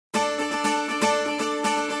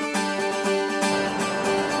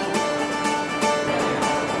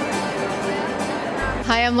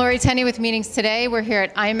Hi, I'm Lori Tenney with Meetings Today. We're here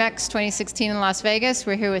at IMEX 2016 in Las Vegas.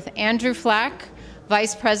 We're here with Andrew Flack,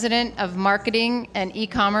 Vice President of Marketing and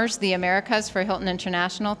eCommerce, the Americas for Hilton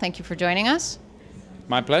International. Thank you for joining us.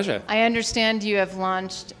 My pleasure. I understand you have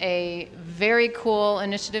launched a very cool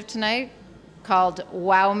initiative tonight called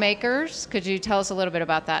WowMakers. Could you tell us a little bit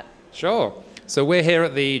about that? Sure. So we're here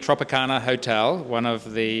at the Tropicana Hotel, one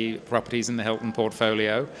of the properties in the Hilton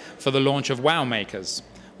portfolio, for the launch of WowMakers,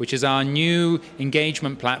 which is our new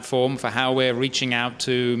engagement platform for how we're reaching out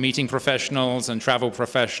to meeting professionals and travel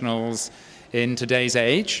professionals in today's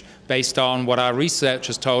age, based on what our research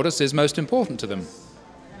has told us is most important to them.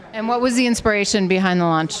 And what was the inspiration behind the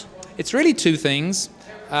launch? It's really two things.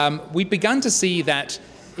 We've begun to see that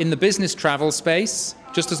in the business travel space,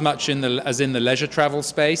 just as much as in the leisure travel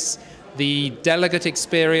space, the delegate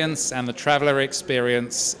experience and the traveler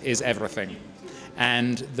experience is everything.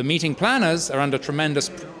 And the meeting planners are under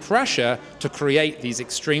tremendous pressure to create these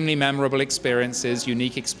extremely memorable experiences,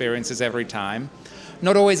 unique experiences every time,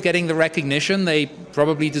 not always getting the recognition they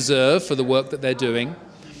probably deserve for the work that they're doing.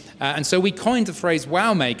 And so we coined the phrase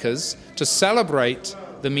WowMakers to celebrate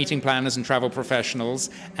the meeting planners and travel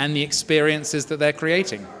professionals and the experiences that they're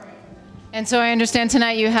creating. And so I understand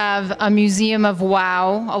tonight you have a museum of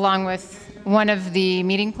wow, along with one of the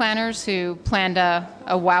meeting planners who planned a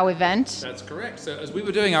wow event. That's correct. So as we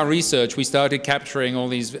were doing our research, we started capturing all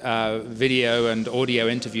these video and audio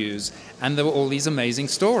interviews, and there were all these amazing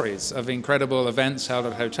stories of incredible events held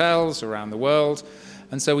at hotels around the world.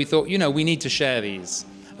 And so we thought, you know, we need to share these.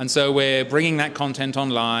 And so we're bringing that content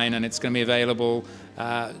online, and it's going to be available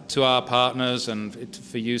to our partners and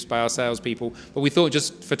for use by our salespeople. But we thought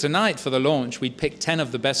just for tonight, for the launch, we'd pick 10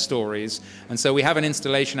 of the best stories. And so we have an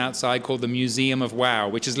installation outside called the Museum of Wow,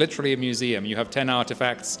 which is literally a museum. You have 10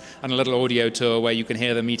 artifacts and a little audio tour where you can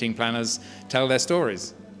hear the meeting planners tell their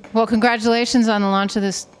stories. Well, congratulations on the launch of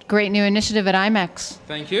this great new initiative at IMEX.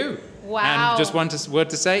 Thank you. Wow. And just one word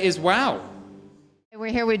to say is wow. We're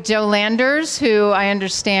here with Joe Landers, who I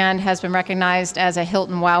understand has been recognized as a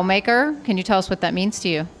Hilton WowMaker. Can you tell us what that means to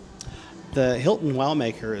you? The Hilton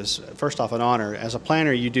WowMaker is, first off, an honor. As a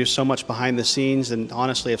planner, you do so much behind the scenes, and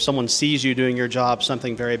honestly, if someone sees you doing your job,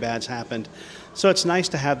 something very bad's happened. So it's nice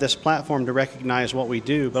to have this platform to recognize what we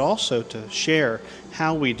do, but also to share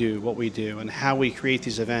how we do what we do and how we create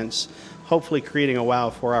these events, hopefully creating a wow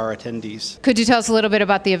for our attendees. Could you tell us a little bit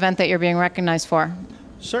about the event that you're being recognized for?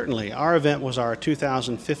 Certainly. Our event was our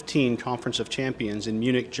 2015 Conference of Champions in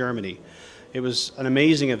Munich, Germany. It was an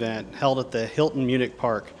amazing event held at the Hilton Munich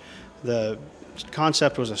Park. The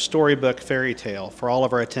concept was a storybook fairy tale for all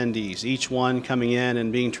of our attendees, each one coming in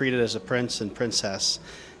and being treated as a prince and princess.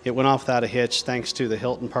 It went off without a hitch thanks to the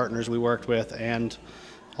Hilton partners we worked with and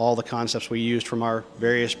all the concepts we used from our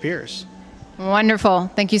various peers.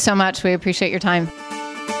 Wonderful. Thank you so much. We appreciate your time.